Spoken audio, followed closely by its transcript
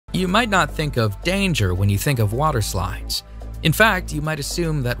You might not think of danger when you think of water slides. In fact, you might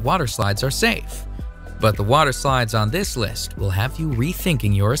assume that water slides are safe. But the water slides on this list will have you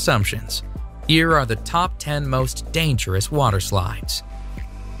rethinking your assumptions. Here are the top 10 most dangerous water slides.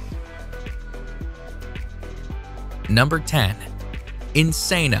 Number 10.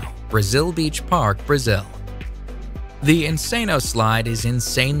 Insano, Brazil Beach Park, Brazil. The Insano slide is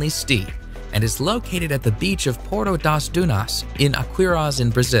insanely steep and is located at the beach of Porto das Dunas in Aquiraz in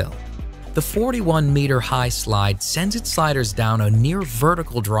Brazil. The 41-meter-high slide sends its sliders down a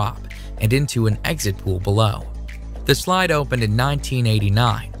near-vertical drop and into an exit pool below. The slide opened in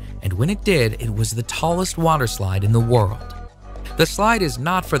 1989, and when it did, it was the tallest water slide in the world. The slide is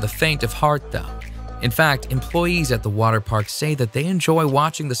not for the faint of heart, though. In fact, employees at the water park say that they enjoy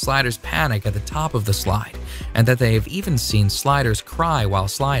watching the sliders panic at the top of the slide, and that they have even seen sliders cry while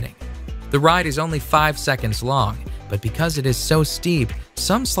sliding. The ride is only 5 seconds long, but because it is so steep,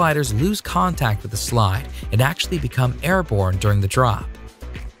 some sliders lose contact with the slide and actually become airborne during the drop.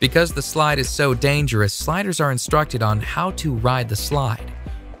 Because the slide is so dangerous, sliders are instructed on how to ride the slide.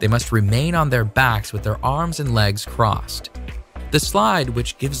 They must remain on their backs with their arms and legs crossed. The slide,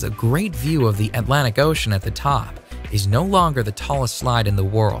 which gives a great view of the Atlantic Ocean at the top, is no longer the tallest slide in the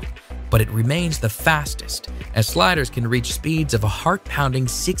world, but it remains the fastest, as sliders can reach speeds of a heart-pounding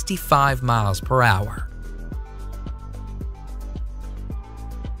 65 miles per hour.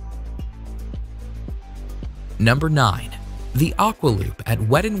 Number 9. The Aqua Loop at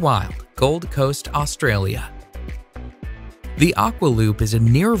Wet n Wild, Gold Coast, Australia. The Aqua Loop is a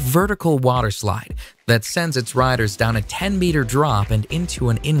near-vertical water slide that sends its riders down a 10-meter drop and into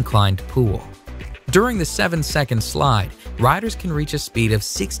an inclined pool. During the 7-second slide, riders can reach a speed of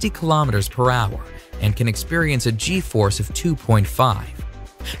 60 kilometers per hour and can experience a G-force of 2.5.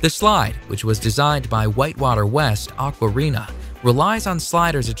 The slide, which was designed by Whitewater West Aquarena, relies on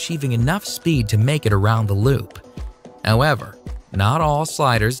sliders achieving enough speed to make it around the loop. However, not all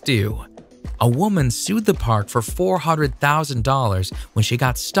sliders do. A woman sued the park for $400,000 when she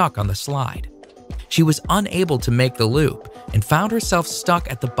got stuck on the slide. She was unable to make the loop and found herself stuck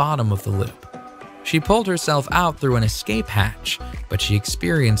at the bottom of the loop. She pulled herself out through an escape hatch, but she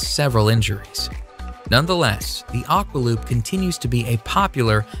experienced several injuries. Nonetheless, the Aqua Loop continues to be a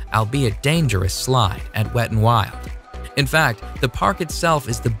popular, albeit dangerous, slide at Wet n Wild. In fact, the park itself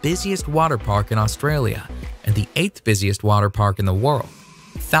is the busiest water park in Australia and the 8th busiest water park in the world.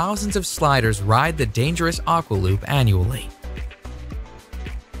 Thousands of sliders ride the dangerous Aqua Loop annually.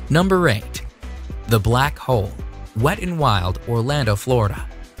 Number 8. The Black Hole, Wet n Wild, Orlando, Florida.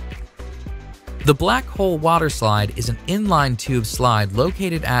 The Black Hole water slide is an inline tube slide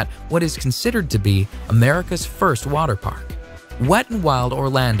located at what is considered to be America's first water park. Wet n Wild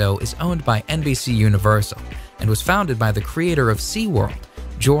Orlando is owned by NBC Universal and was founded by the creator of SeaWorld,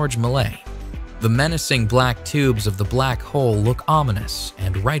 George Millay. The menacing black tubes of the black hole look ominous,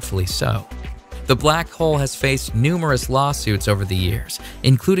 and rightfully so. The black hole has faced numerous lawsuits over the years,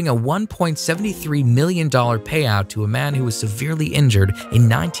 including a $1.73 million payout to a man who was severely injured in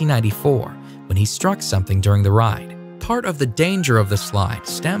 1994 when he struck something during the ride. Part of the danger of the slide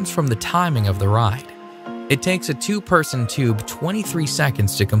stems from the timing of the ride. It takes a 2-person tube 23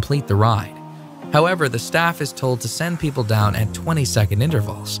 seconds to complete the ride. However, the staff is told to send people down at 20-second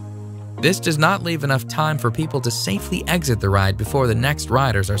intervals. This does not leave enough time for people to safely exit the ride before the next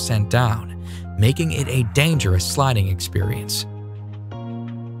riders are sent down, making it a dangerous sliding experience.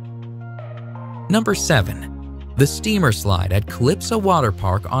 Number 7. The Steamer Slide at Calypso Water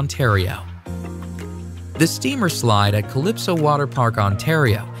Park, Ontario. The Steamer Slide at Calypso Water Park,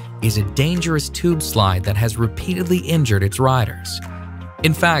 Ontario is a dangerous tube slide that has repeatedly injured its riders.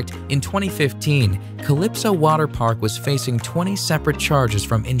 In fact, in 2015, Calypso Water Park was facing 20 separate charges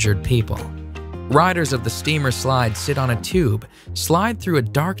from injured people. Riders of the steamer slide sit on a tube, slide through a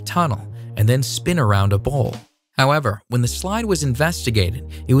dark tunnel, and then spin around a bowl. However, when the slide was investigated,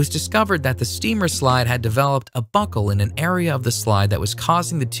 it was discovered that the steamer slide had developed a buckle in an area of the slide that was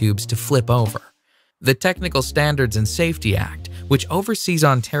causing the tubes to flip over. The Technical Standards and Safety Act, which oversees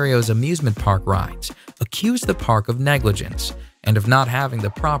Ontario's amusement park rides, accused the park of negligence and of not having the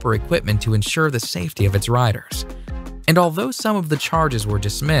proper equipment to ensure the safety of its riders. And although some of the charges were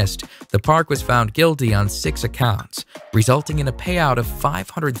dismissed, the park was found guilty on 6 accounts, resulting in a payout of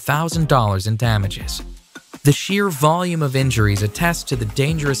 $500,000 in damages. The sheer volume of injuries attests to the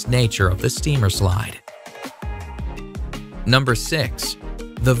dangerous nature of the steamer slide. Number 6.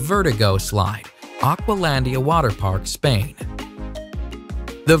 The Vertigo Slide, Aqualandia Water Park, Spain.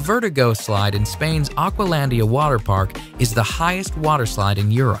 The Vertigo Slide in Spain's Aqualandia Water Park is the highest water slide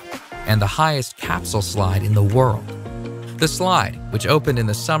in Europe and the highest capsule slide in the world. The slide, which opened in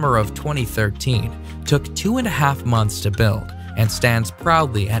the summer of 2013, took 2.5 months to build and stands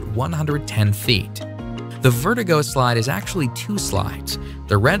proudly at 110 feet. The Vertigo slide is actually two slides,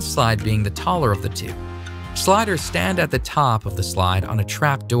 the red slide being the taller of the two. Sliders stand at the top of the slide on a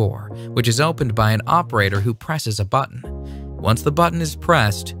trap door, which is opened by an operator who presses a button. Once the button is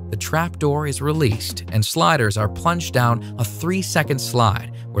pressed, the trap door is released and sliders are plunged down a 3-second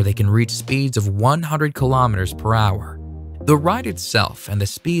slide where they can reach speeds of 100 kilometers per hour. The ride itself and the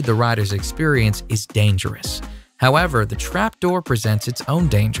speed the riders experience is dangerous. However, the trapdoor presents its own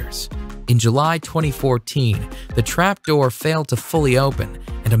dangers. In July 2014, the trapdoor failed to fully open,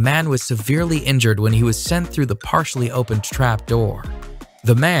 and a man was severely injured when he was sent through the partially opened trapdoor.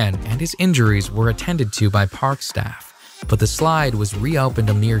 The man and his injuries were attended to by park staff, but the slide was reopened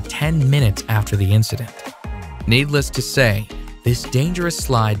a mere 10 minutes after the incident. Needless to say, this dangerous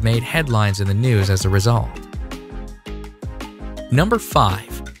slide made headlines in the news as a result. Number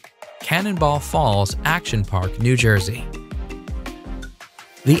 5. Cannonball Falls Action Park, New Jersey.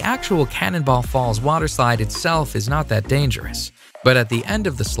 The actual Cannonball Falls water slide itself is not that dangerous, but at the end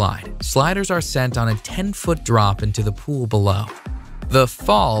of the slide, sliders are sent on a 10-foot drop into the pool below. The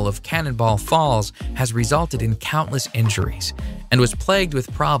fall of Cannonball Falls has resulted in countless injuries and was plagued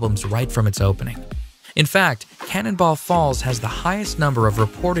with problems right from its opening. In fact, Cannonball Falls has the highest number of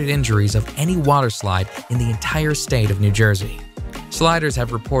reported injuries of any water slide in the entire state of New Jersey. Sliders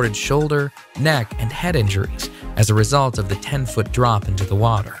have reported shoulder, neck, and head injuries as a result of the 10-foot drop into the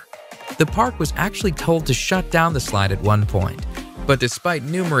water. The park was actually told to shut down the slide at one point, but despite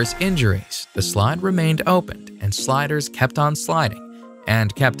numerous injuries, the slide remained opened and sliders kept on sliding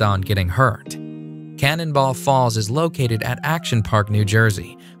and kept on getting hurt. Cannonball Falls is located at Action Park, New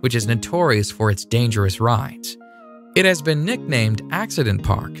Jersey, which is notorious for its dangerous rides. It has been nicknamed Accident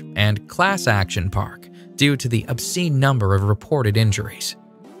Park and Class Action Park due to the obscene number of reported injuries.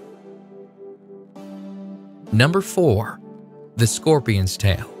 Number 4. The Scorpion's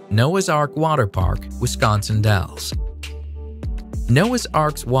Tail, Noah's Ark Water Park, Wisconsin Dells. Noah's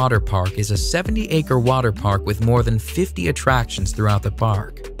Ark's Water Park is a 70-acre water park with more than 50 attractions throughout the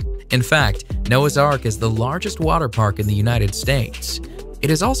park. In fact, Noah's Ark is the largest water park in the United States.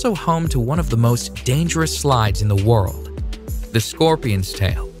 It is also home to one of the most dangerous slides in the world. The Scorpion's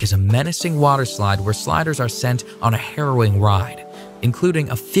Tail is a menacing water slide where sliders are sent on a harrowing ride, including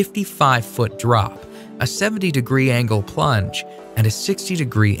a 55-foot drop, a 70-degree angle plunge, and a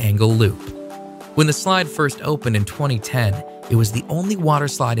 60-degree angle loop. When the slide first opened in 2010, it was the only water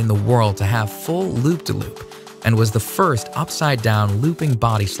slide in the world to have full loop-de-loop and was the first upside-down looping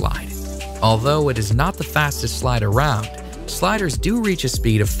body slide. Although it is not the fastest slide around, sliders do reach a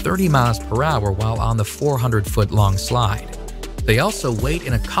speed of 30 miles per hour while on the 400-foot-long slide. They also wait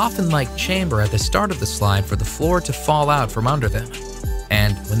in a coffin-like chamber at the start of the slide for the floor to fall out from under them.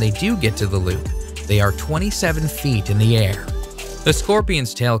 And when they do get to the loop, they are 27 feet in the air. The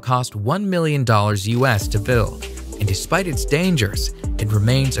Scorpion's Tail cost $1 million US to build, and despite its dangers, it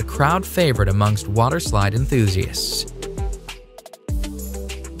remains a crowd favorite amongst water slide enthusiasts.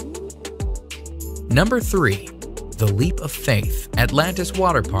 Number 3. The Leap of Faith, Atlantis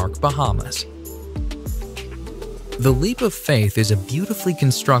Water Park, Bahamas. The Leap of Faith is a beautifully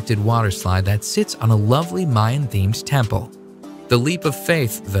constructed water slide that sits on a lovely Mayan-themed temple. The Leap of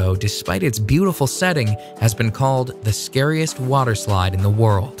Faith, though, despite its beautiful setting, has been called the scariest water slide in the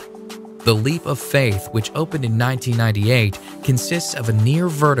world. The Leap of Faith, which opened in 1998, consists of a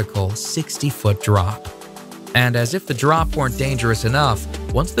near-vertical 60-foot drop. And as if the drop weren't dangerous enough,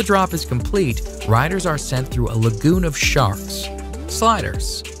 once the drop is complete, riders are sent through a lagoon of sharks.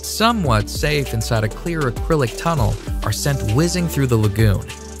 Sliders, somewhat safe inside a clear acrylic tunnel, are sent whizzing through the lagoon,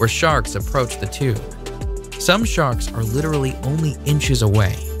 where sharks approach the tube. Some sharks are literally only inches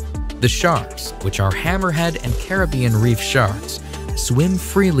away. The sharks, which are hammerhead and Caribbean reef sharks, swim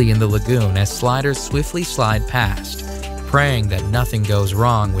freely in the lagoon as sliders swiftly slide past, praying that nothing goes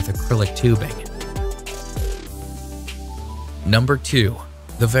wrong with acrylic tubing. Number 2.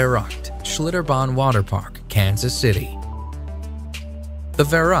 The Verrückt Schlitterbahn Water Park, Kansas City. The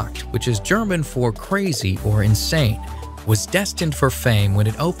Verrückt, which is German for crazy or insane, was destined for fame when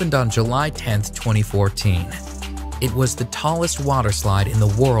it opened on July 10, 2014. It was the tallest water slide in the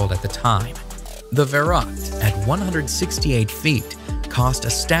world at the time. The Verrückt, at 168 feet, cost a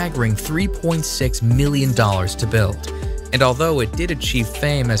staggering $3.6 million to build, and although it did achieve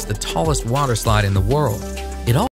fame as the tallest water slide in the world, it also